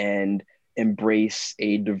whiteness and embrace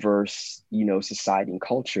a diverse society and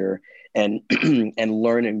culture, and and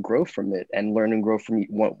learn and grow from it, and learn and grow from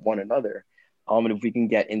one another. And if we can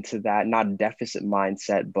get into that, not a deficit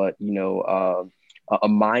mindset, but a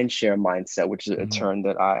mind share mindset, which is a term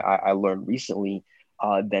that I learned recently,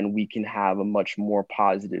 then we can have a much more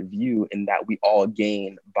positive view, in that we all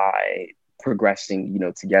gain by progressing,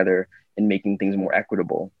 together and making things more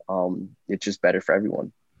equitable. It's just better for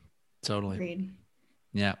everyone. Totally. Agreed.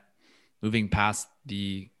 Yeah. Moving past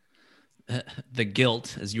the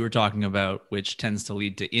guilt, as you were talking about, which tends to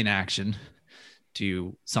lead to inaction,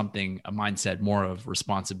 to something, a mindset more of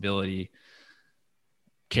responsibility,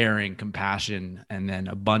 caring, compassion, and then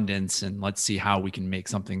abundance. And let's see how we can make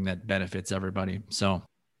something that benefits everybody. So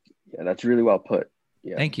Yeah, that's really well put.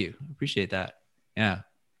 Yeah. Thank you. Appreciate that. Yeah.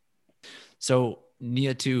 So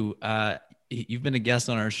Nia too, you've been a guest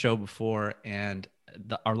on our show before, and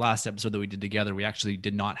our last episode that we did together, we actually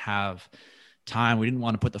did not have time. We didn't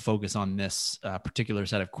want to put the focus on this particular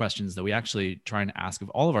set of questions that we actually try and ask of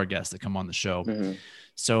all of our guests that come on the show. Mm-hmm.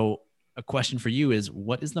 So a question for you is,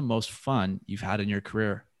 what is the most fun you've had in your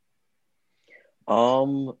career?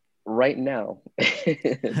 Right now,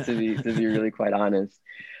 to be really quite honest.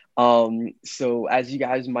 So as you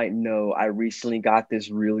guys might know, I recently got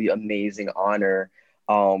this really amazing honor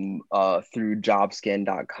through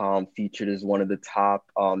jobscan.com, featured as one of the top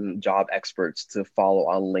job experts to follow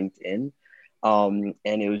on LinkedIn. And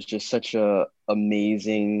it was just such a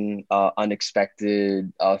amazing,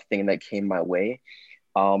 unexpected thing that came my way.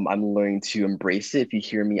 I'm learning to embrace it. If you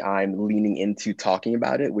hear me, I'm leaning into talking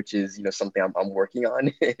about it, which is, something I'm working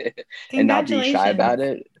on and not being shy about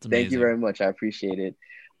it. Thank you very much. I appreciate it.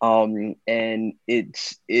 And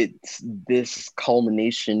it's this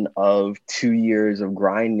culmination of 2 years of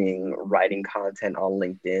grinding, writing content on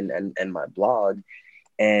LinkedIn and my blog,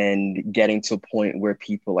 and getting to a point where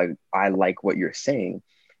people like, I like what you're saying.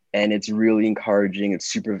 And it's really encouraging. It's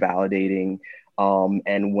super validating.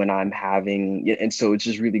 And when I'm having, and so it's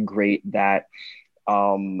just really great that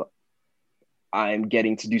I'm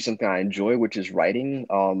getting to do something I enjoy, which is writing.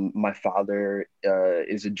 My father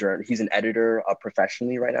is he's an editor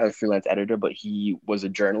professionally right now, a freelance editor, but he was a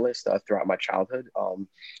journalist throughout my childhood.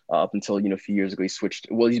 Up until, a few years ago, he switched.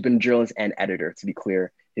 Well, he's been a journalist and editor, to be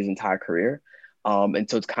clear, his entire career. And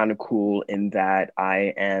so it's kind of cool in that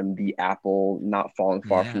I am the apple not falling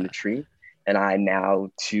far from the tree. And I now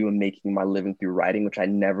too am making my living through writing, which I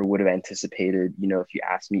never would have anticipated, if you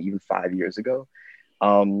asked me even 5 years ago.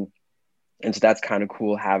 And so that's kind of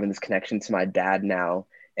cool, having this connection to my dad now.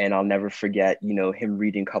 And I'll never forget, him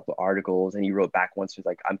reading a couple of articles, and he wrote back once, was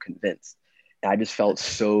like, I'm convinced. And I just felt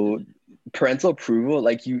so parental approval.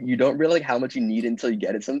 Like you don't realize how much you need until you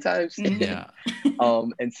get it sometimes. Yeah.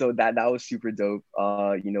 And so that was super dope,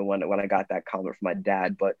 when I got that comment from my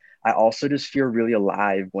dad. But I also just feel really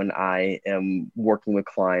alive when I am working with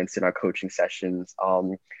clients in our coaching sessions.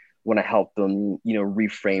 When I help them,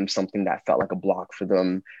 reframe something that felt like a block for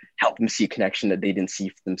them, help them see a connection that they didn't see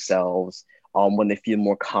for themselves. When they feel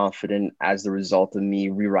more confident as the result of me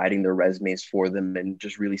rewriting their resumes for them, and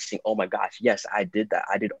just really seeing, oh my gosh, yes, I did that.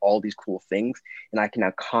 I did all these cool things, and I can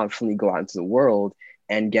now confidently go out into the world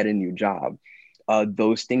and get a new job.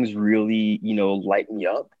 Those things really, light me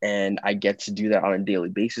up, and I get to do that on a daily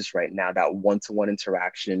basis right now. That one-to-one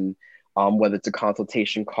interaction, whether it's a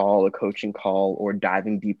consultation call, a coaching call, or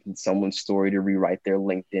diving deep in someone's story to rewrite their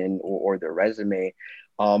LinkedIn or their resume.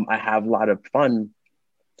 I have a lot of fun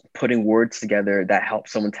putting words together that help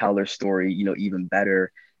someone tell their story, even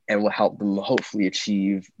better, and will help them hopefully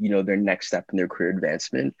achieve, their next step in their career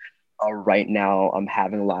advancement. Right now, I'm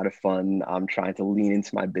having a lot of fun. I'm trying to lean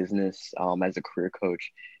into my business as a career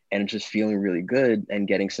coach, and just feeling really good, and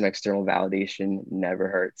getting some external validation never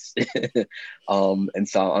hurts. And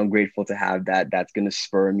so I'm grateful to have that. That's going to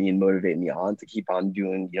spur me and motivate me on to keep on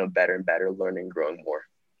doing, better and better, learning, growing more.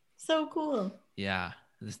 So cool. Yeah,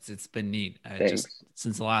 it's been neat. Thanks. Just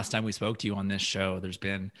since the last time we spoke to you on this show, there's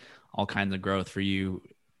been all kinds of growth for you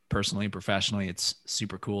personally, professionally. It's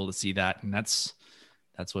super cool to see that. And that's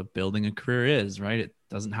what building a career is, right? It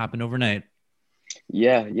doesn't happen overnight.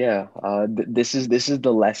 Yeah. This is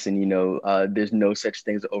the lesson. There's no such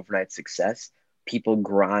thing as overnight success. People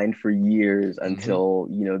grind for years until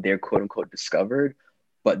they're quote unquote discovered,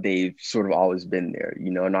 but they've sort of always been there.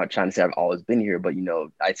 I'm not trying to say I've always been here, but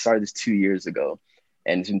I started this 2 years ago,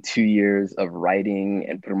 and it's been 2 years of writing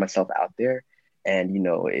and putting myself out there. And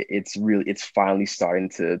it's finally starting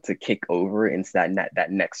to kick over into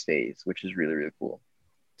that next phase, which is really, really cool.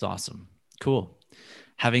 It's awesome. Cool.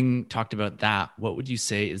 Having talked about that, what would you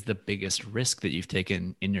say is the biggest risk that you've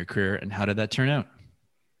taken in your career, and how did that turn out?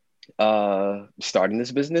 Starting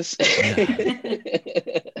this business.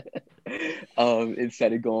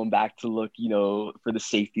 Instead of going back to look, for the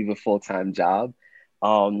safety of a full-time job. There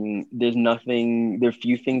are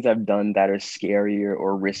few things I've done that are scarier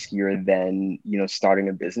or riskier than, starting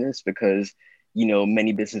a business, because,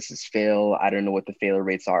 many businesses fail. I don't know what the failure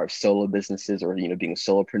rates are of solo businesses, or, being a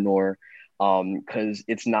solopreneur. Because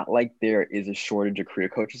it's not like there is a shortage of career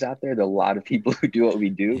coaches out there. There are a lot of people who do what we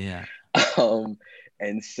do. Yeah.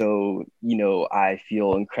 And so, I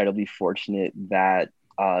feel incredibly fortunate that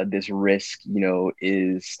this risk,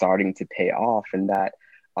 is starting to pay off, and that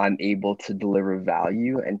I'm able to deliver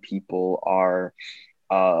value, and people are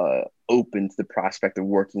open to the prospect of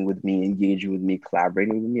working with me, engaging with me,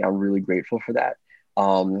 collaborating with me. I'm really grateful for that.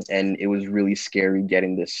 And it was really scary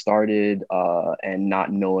getting this started and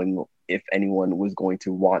not knowing if anyone was going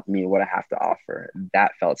to want me and what I have to offer.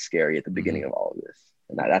 That felt scary at the beginning of all of this.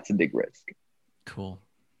 And that's a big risk. Cool.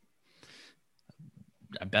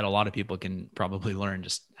 I bet a lot of people can probably learn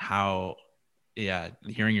just how,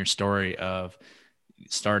 hearing your story of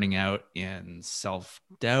starting out in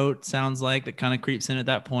self-doubt sounds like that kind of creeps in at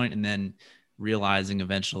that point, and then realizing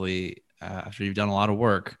eventually after you've done a lot of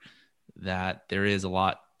work that there is a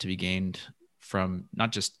lot to be gained from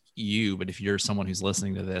not just you, but if you're someone who's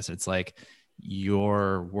listening to this, it's like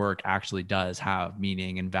your work actually does have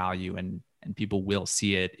meaning and value, and people will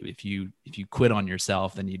see it. If you quit on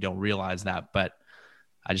yourself, then you don't realize that. But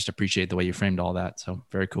I just appreciate the way you framed all that. So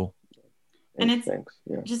very cool. And it's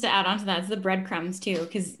just to add on to that, it's the breadcrumbs too,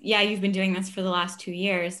 because you've been doing this for the last 2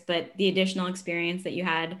 years, but the additional experience that you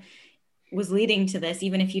had was leading to this,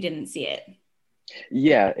 even if you didn't see it.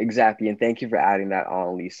 Yeah, exactly. And thank you for adding that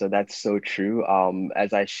on, Lisa. That's so true.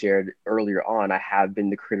 As I shared earlier on, I have been in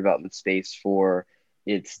the career development space for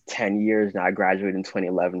it's 10 years now. I graduated in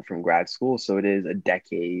 2011 from grad school. So it is a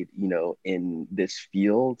decade, in this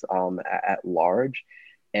field at large.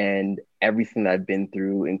 And everything that I've been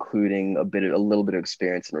through, including a little bit of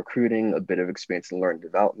experience in recruiting, a bit of experience in learning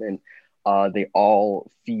development, they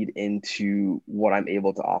all feed into what I'm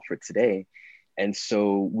able to offer today. And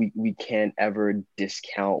so we can't ever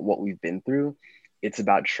discount what we've been through. It's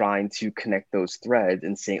about trying to connect those threads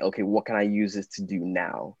and saying, okay, what can I use this to do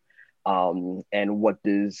now? And what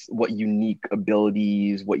unique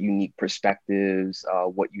abilities, what unique perspectives,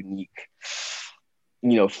 what unique,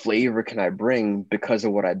 flavor can I bring because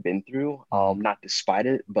of what I've been through, not despite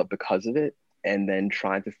it, but because of it. And then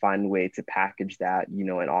trying to find a way to package that,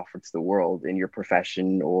 and offer to the world in your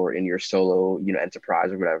profession or in your solo,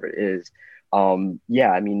 enterprise or whatever it is. I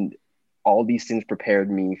mean, all these things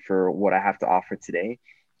prepared me for what I have to offer today.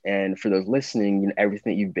 And for those listening,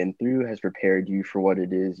 everything that you've been through has prepared you for what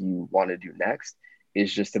it is you want to do next.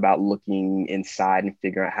 It's just about looking inside and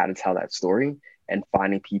figuring out how to tell that story and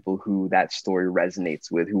finding people who that story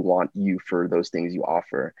resonates with, who want you for those things you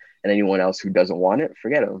offer. And anyone else who doesn't want it,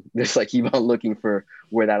 forget them. Just like keep on looking for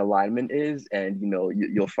where that alignment is, and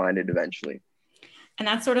you'll find it eventually. And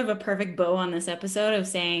that's sort of a perfect bow on this episode of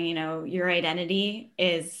saying, your identity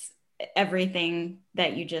is everything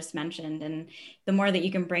that you just mentioned. And the more that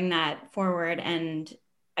you can bring that forward and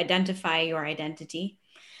identify your identity,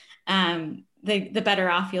 the better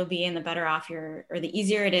off you'll be, and the better off or the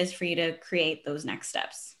easier it is for you to create those next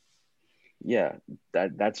steps. Yeah,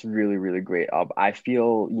 that's really, really great. I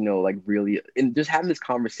feel, like really, in just having this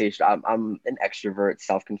conversation, I'm an extrovert,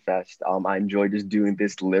 self-confessed. I enjoy just doing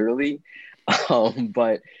this literally.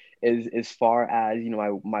 But as far as,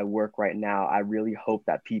 my work right now, I really hope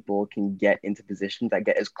that people can get into positions that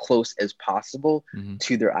get as close as possible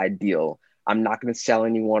to their ideal. I'm not going to sell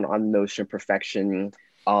anyone on the notion of perfection,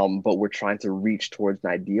 but we're trying to reach towards an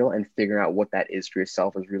ideal, and figuring out what that is for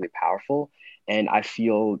yourself is really powerful. And I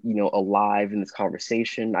feel, alive in this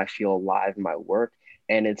conversation. I feel alive in my work.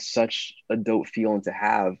 And it's such a dope feeling to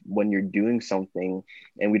have when you're doing something,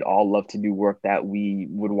 and we'd all love to do work that we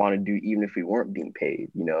would want to do even if we weren't being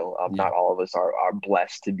paid. Not all of us are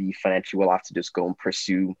blessed to be financially well off to just go and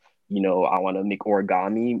pursue, I want to make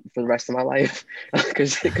origami for the rest of my life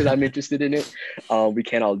because I'm interested in it. We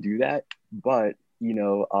can't all do that. But,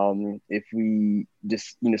 if we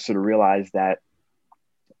just, sort of realize that,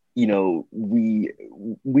 we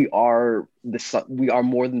are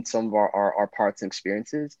more than some of our parts and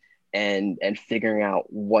experiences, and figuring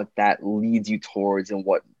out what that leads you towards and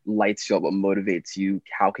what lights you up, what motivates you,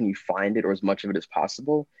 how can you find it, or as much of it as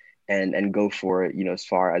possible, and go for it, as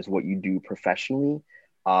far as what you do professionally,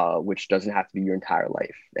 which doesn't have to be your entire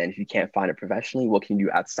life. And if you can't find it professionally, what can you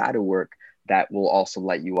do outside of work that will also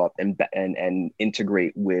light you up and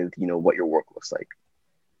integrate with, what your work looks like.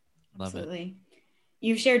 Love Absolutely. it.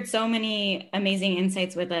 You've shared so many amazing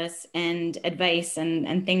insights with us, and advice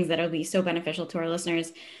and things that will be so beneficial to our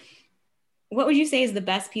listeners. What would you say is the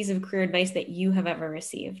best piece of career advice that you have ever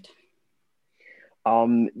received?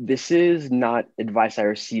 This is not advice I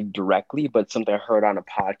received directly, but something I heard on a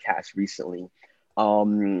podcast recently. I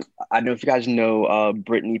don't know if you guys know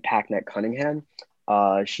Brittany Packnett Cunningham.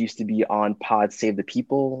 She used to be on Pod Save the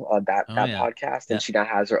People, that podcast, and she now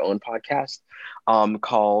has her own podcast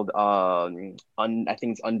called I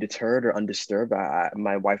think it's Undeterred or Undisturbed.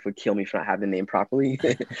 My wife would kill me for not having the name properly.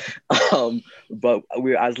 But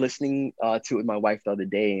I was listening to it with my wife the other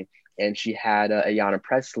day, and she had Ayanna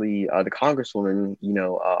Pressley, the Congresswoman,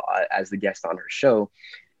 as the guest on her show,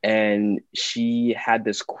 and she had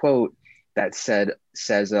this quote that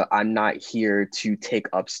says I'm not here to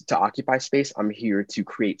occupy space. I'm here to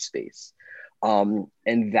create space. And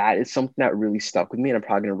that is something that really stuck with me, and I'm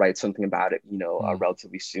probably going to write something about it,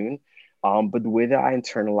 relatively soon. But the way that I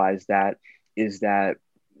internalize that is that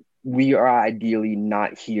we are ideally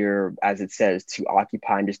not here, as it says, to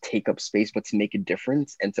occupy and just take up space, but to make a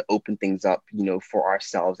difference and to open things up, for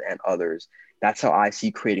ourselves and others. That's how I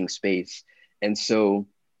see creating space. And so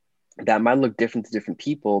that might look different to different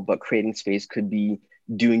people, but creating space could be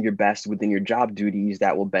doing your best within your job duties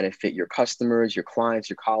that will benefit your customers, your clients,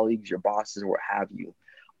 your colleagues, your bosses, or what have you.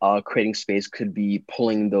 Creating space could be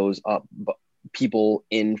pulling those people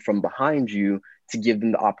in from behind you to give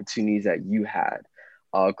them the opportunities that you had.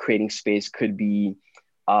 Creating space could be,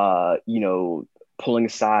 pulling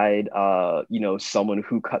aside, someone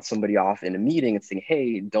who cut somebody off in a meeting and saying,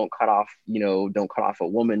 hey, don't cut off a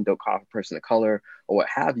woman, don't cut off a person of color or what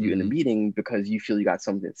have you in a meeting because you feel you got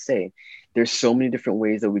something to say. There's so many different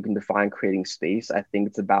ways that we can define creating space. I think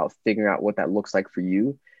it's about figuring out what that looks like for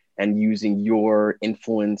you and using your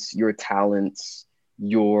influence, your talents,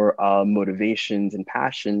 your motivations and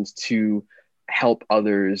passions to help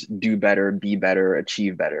others do better, be better,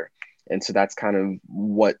 achieve better. And so that's kind of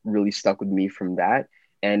what really stuck with me from that.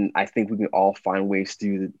 And I think we can all find ways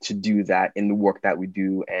to do that in the work that we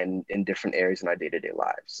do and in different areas in our day-to-day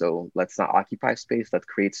lives. So let's not occupy space, let's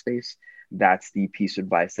create space. That's the piece of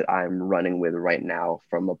advice that I'm running with right now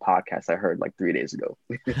from a podcast I heard like 3 days ago.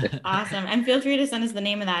 Awesome. And feel free to send us the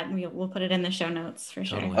name of that and we'll put it in the show notes for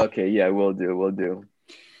sure. Totally. Okay, yeah, we'll do.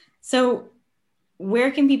 So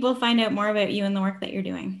where can people find out more about you and the work that you're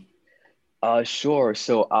doing? Sure.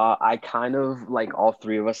 So I kind of, like all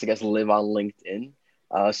three of us, I guess, live on LinkedIn.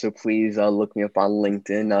 So please look me up on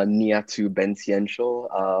LinkedIn, Niatu Bentsi-Enchill.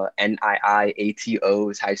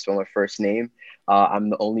 Niiato is how you spell my first name. I'm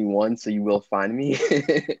the only one, so you will find me.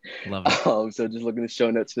 Love it. So just look in the show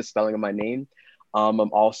notes for the spelling of my name. I'm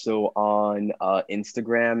also on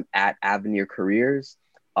Instagram at Avenir Careers.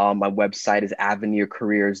 My website is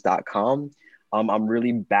aveneercareers.com. I'm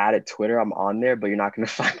really bad at Twitter. I'm on there, but you're not going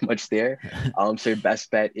to find much there. So your best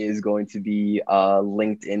bet is going to be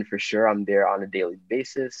LinkedIn for sure. I'm there on a daily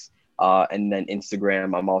basis. And then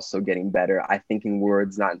Instagram, I'm also getting better. I think in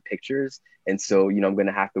words, not in pictures. And so, I'm going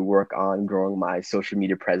to have to work on growing my social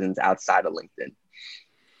media presence outside of LinkedIn.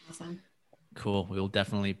 Awesome. Cool. We will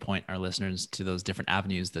definitely point our listeners to those different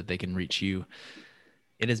avenues that they can reach you.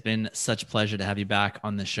 It has been such a pleasure to have you back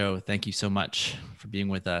on the show. Thank you so much for being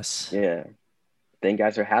with us. Yeah. Thank you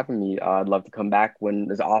guys for having me. I'd love to come back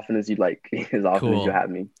as often as you'd like, as often as you have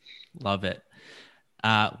me. Love it.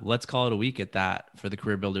 Let's call it a week at that for the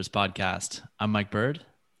Career Builders podcast. I'm Mike Bird.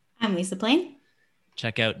 I'm Lisa Plain.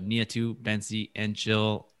 Check out Niatu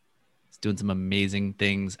Bentsi-Enchill. It's doing some amazing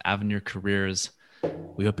things. Avenir Careers.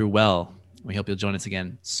 We hope you're well. We hope you'll join us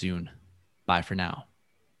again soon. Bye for now.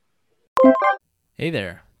 Hey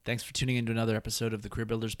there. Thanks for tuning in to another episode of the Career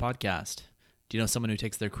Builders podcast. Do you know someone who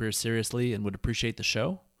takes their career seriously and would appreciate the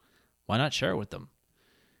show? Why not share it with them?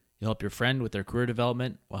 You'll help your friend with their career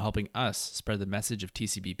development while helping us spread the message of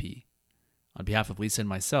TCBP. On behalf of Lisa and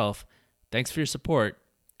myself, thanks for your support,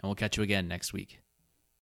 and we'll catch you again next week.